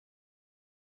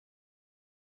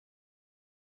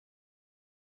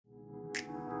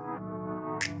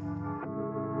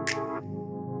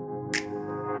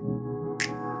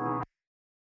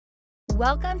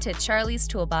Welcome to Charlie's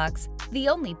Toolbox, the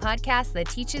only podcast that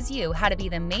teaches you how to be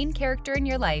the main character in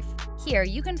your life. Here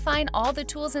you can find all the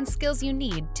tools and skills you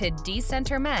need to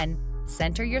decenter men,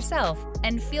 center yourself,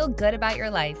 and feel good about your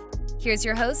life. Here's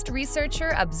your host,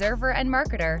 researcher, observer, and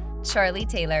marketer, Charlie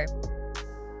Taylor.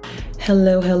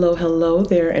 Hello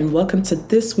there, and welcome to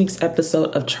this week's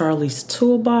episode of Charlie's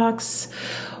Toolbox.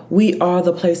 We are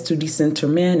the place to decenter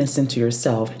men and center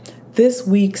yourself. This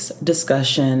week's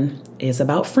discussion is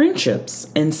about friendships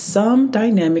and some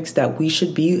dynamics that we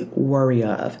should be wary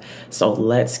of. So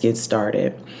let's get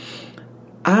started.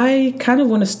 I kind of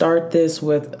want to start this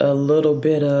with a little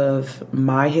bit of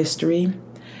my history.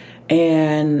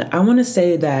 And I want to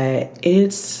say that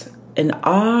it's an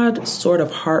odd sort of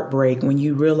heartbreak when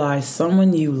you realize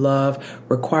someone you love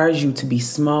requires you to be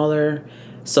smaller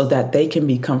so that they can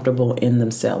be comfortable in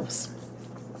themselves.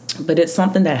 But it's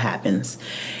something that happens.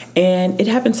 And it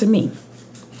happened to me.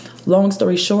 Long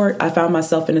story short, I found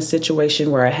myself in a situation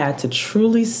where I had to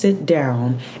truly sit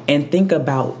down and think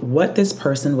about what this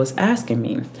person was asking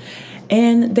me.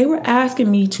 And they were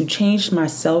asking me to change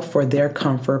myself for their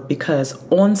comfort because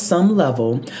on some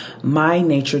level, my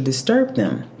nature disturbed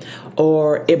them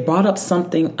or it brought up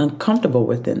something uncomfortable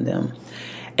within them.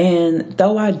 And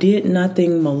though I did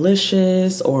nothing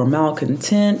malicious or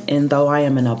malcontent, and though I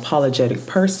am an apologetic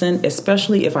person,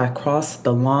 especially if I crossed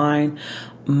the line,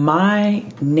 my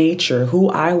nature, who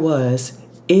I was,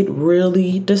 it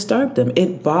really disturbed them.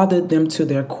 It bothered them to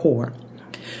their core.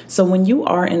 So when you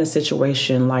are in a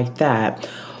situation like that,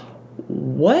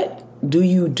 what do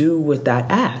you do with that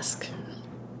ask?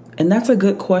 And that's a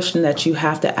good question that you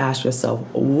have to ask yourself.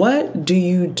 What do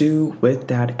you do with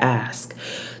that ask?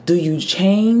 Do you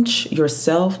change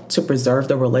yourself to preserve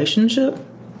the relationship?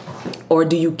 Or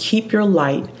do you keep your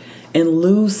light and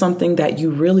lose something that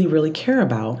you really care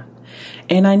about?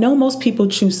 And I know most people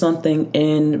choose something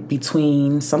in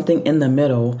between, something in the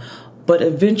middle, but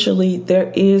eventually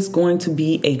there is going to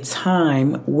be a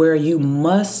time where you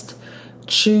must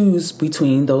choose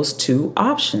between those two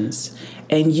options.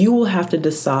 And you will have to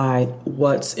decide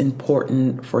what's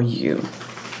important for you.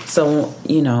 So,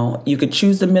 you could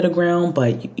choose the middle ground,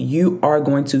 but you are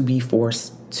going to be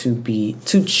forced to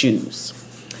choose.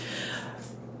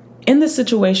 In this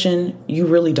situation, you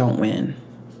really don't win.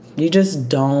 You just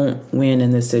don't win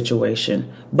in this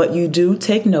situation. But you do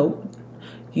take note,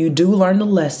 you do learn the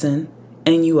lesson,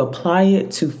 and you apply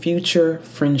it to future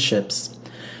friendships.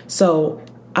 So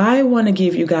I want to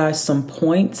give you guys some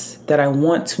points that I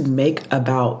want to make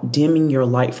about dimming your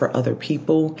light for other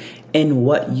people and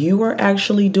what you are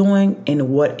actually doing and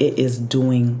what it is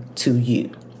doing to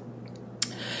you.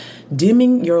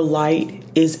 Dimming your light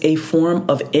is a form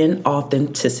of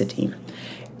inauthenticity.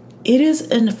 It is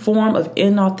a form of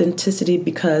inauthenticity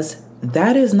because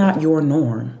that is not your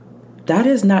norm. That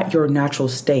is not your natural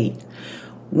state.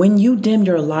 When you dim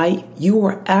your light, you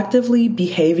are actively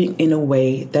behaving in a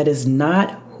way that is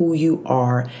not who you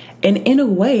are. And in a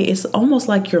way, it's almost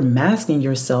like you're masking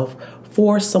yourself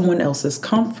for someone else's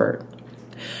comfort.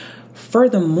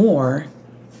 Furthermore,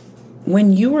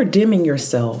 when you are dimming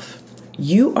yourself,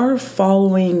 you are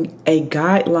following a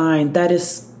guideline that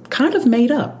is kind of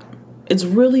made up. It's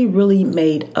really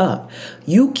made up.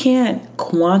 You can't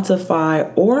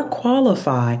quantify or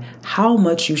qualify how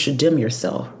much you should dim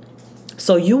yourself.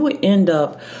 So you would end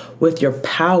up with your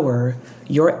power,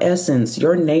 your essence,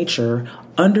 your nature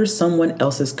under someone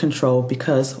else's control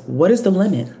because what is the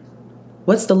limit?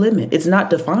 What's the limit? It's not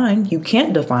defined. You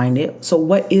can't define it. So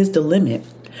what is the limit?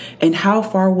 And how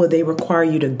far will they require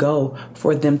you to go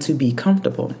for them to be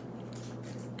comfortable?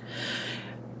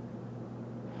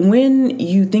 When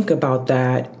you think about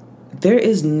that, there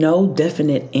is no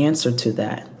definite answer to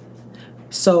that.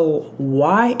 So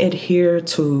why adhere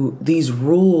to these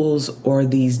rules or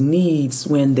these needs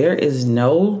when there is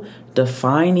no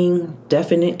defining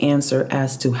definite answer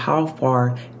as to how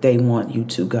far they want you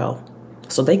to go?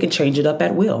 So they can change it up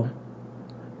at will.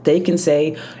 They can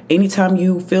say anytime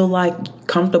you feel like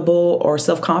comfortable or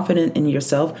self-confident in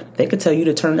yourself, they could tell you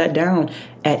to turn that down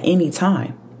at any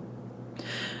time.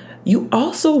 You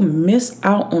also miss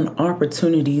out on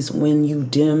opportunities when you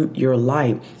dim your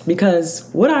light because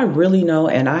what I really know,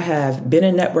 and I have been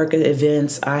in networking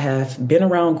events, I have been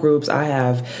around groups, I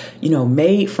have,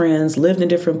 made friends, lived in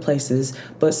different places.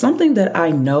 But something that I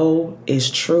know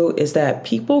is true is that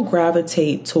people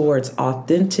gravitate towards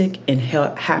authentic and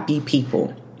happy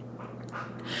people.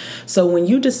 So when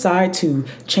you decide to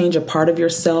change a part of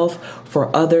yourself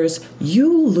for others,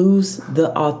 you lose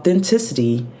the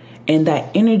authenticity and that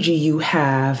energy you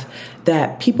have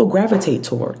that people gravitate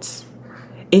towards.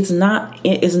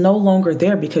 It is no longer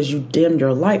there because you dim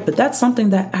your light, but that's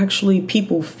something that actually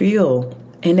people feel,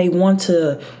 and they want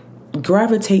to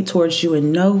gravitate towards you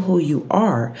and know who you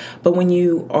are. But when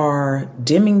you are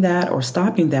dimming that or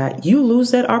stopping that, you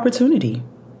lose that opportunity.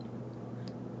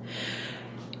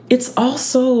 It's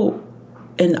also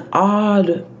an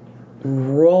odd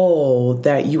role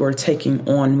that you are taking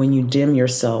on when you dim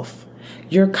yourself.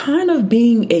 You're kind of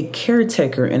being a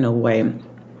caretaker in a way,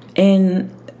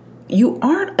 and you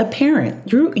aren't a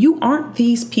parent. You aren't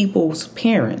these people's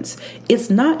parents. It's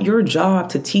not your job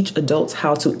to teach adults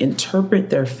how to interpret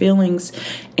their feelings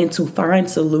and to find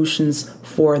solutions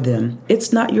for them.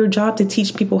 It's not your job to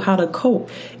teach people how to cope.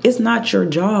 It's not your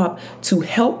job to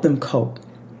help them cope.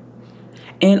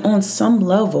 And on some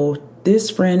level, this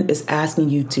friend is asking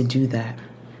you to do that.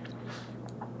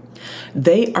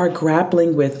 They are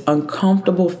grappling with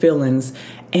uncomfortable feelings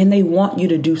and they want you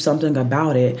to do something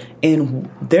about it. And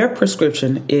their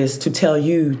prescription is to tell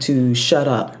you to shut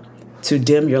up, to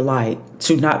dim your light,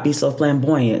 to not be so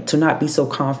flamboyant, to not be so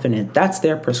confident. That's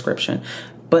their prescription.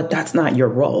 But that's not your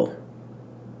role.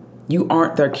 You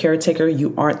aren't their caretaker.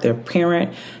 You aren't their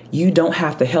parent. You don't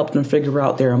have to help them figure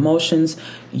out their emotions.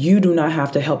 You do not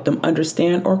have to help them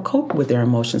understand or cope with their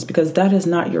emotions because that is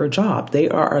not your job. They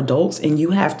are adults and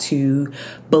you have to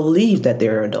believe that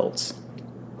they're adults.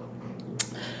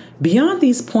 Beyond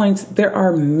these points, there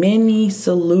are many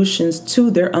solutions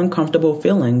to their uncomfortable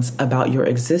feelings about your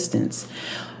existence.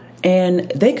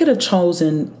 And they could have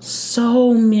chosen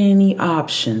so many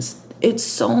options. It's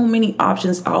so many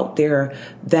options out there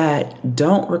that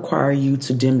don't require you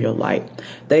to dim your light.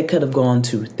 They could have gone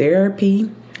to therapy.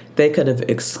 They could have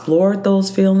explored those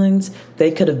feelings.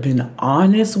 They could have been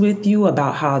honest with you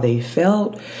about how they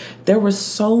felt. There were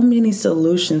so many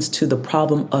solutions to the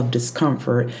problem of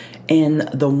discomfort. And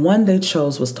the one they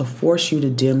chose was to force you to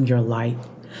dim your light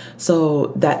so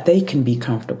that they can be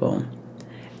comfortable.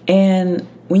 And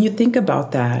when you think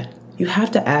about that, you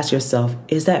have to ask yourself,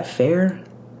 is that fair?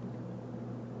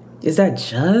 Is that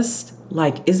just?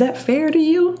 Is that fair to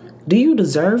you? Do you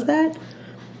deserve that?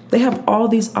 They have all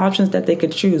these options that they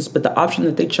could choose, but the option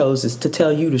that they chose is to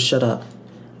tell you to shut up,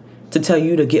 to tell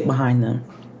you to get behind them.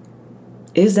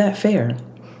 Is that fair?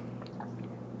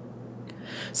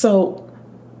 So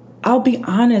I'll be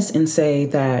honest and say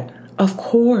that, of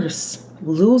course,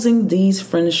 losing these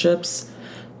friendships,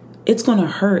 it's going to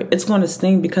hurt. It's going to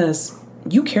sting because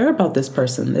you care about this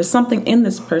person. There's something in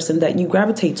this person that you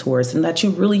gravitate towards and that you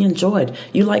really enjoyed.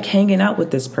 You like hanging out with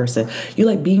this person. You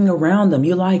like being around them.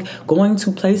 You like going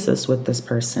to places with this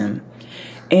person.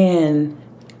 And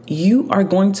you are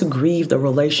going to grieve the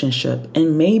relationship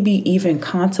and maybe even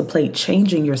contemplate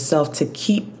changing yourself to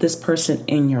keep this person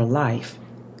in your life.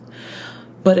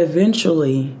 But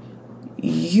eventually,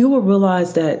 you will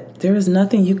realize that there is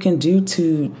nothing you can do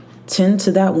to tend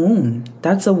to that wound.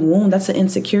 That's a wound. That's an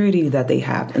insecurity that they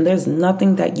have. And there's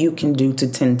nothing that you can do to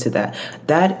tend to that.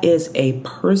 That is a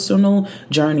personal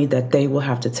journey that they will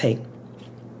have to take.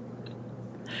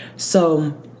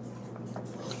 So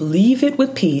leave it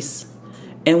with peace.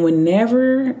 And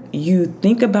whenever you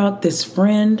think about this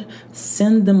friend,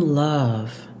 send them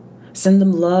love. Send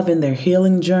them love in their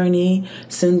healing journey.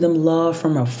 Send them love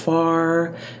from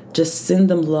afar. Just send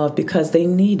them love because they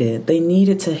need it. They need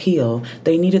it to heal.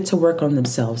 They need it to work on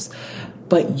themselves.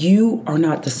 But you are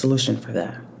not the solution for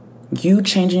that. You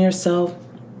changing yourself,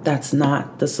 that's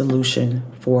not the solution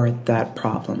for that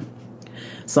problem.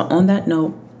 So on that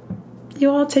note,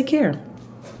 you all take care.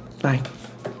 Bye.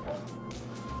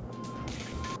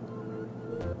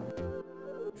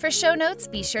 For show notes,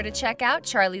 be sure to check out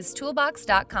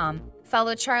charliestoolbox.com.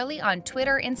 Follow Charlie on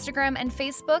Twitter, Instagram, and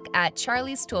Facebook at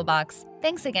Charlie's Toolbox.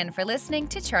 Thanks again for listening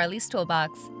to Charlie's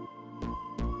Toolbox.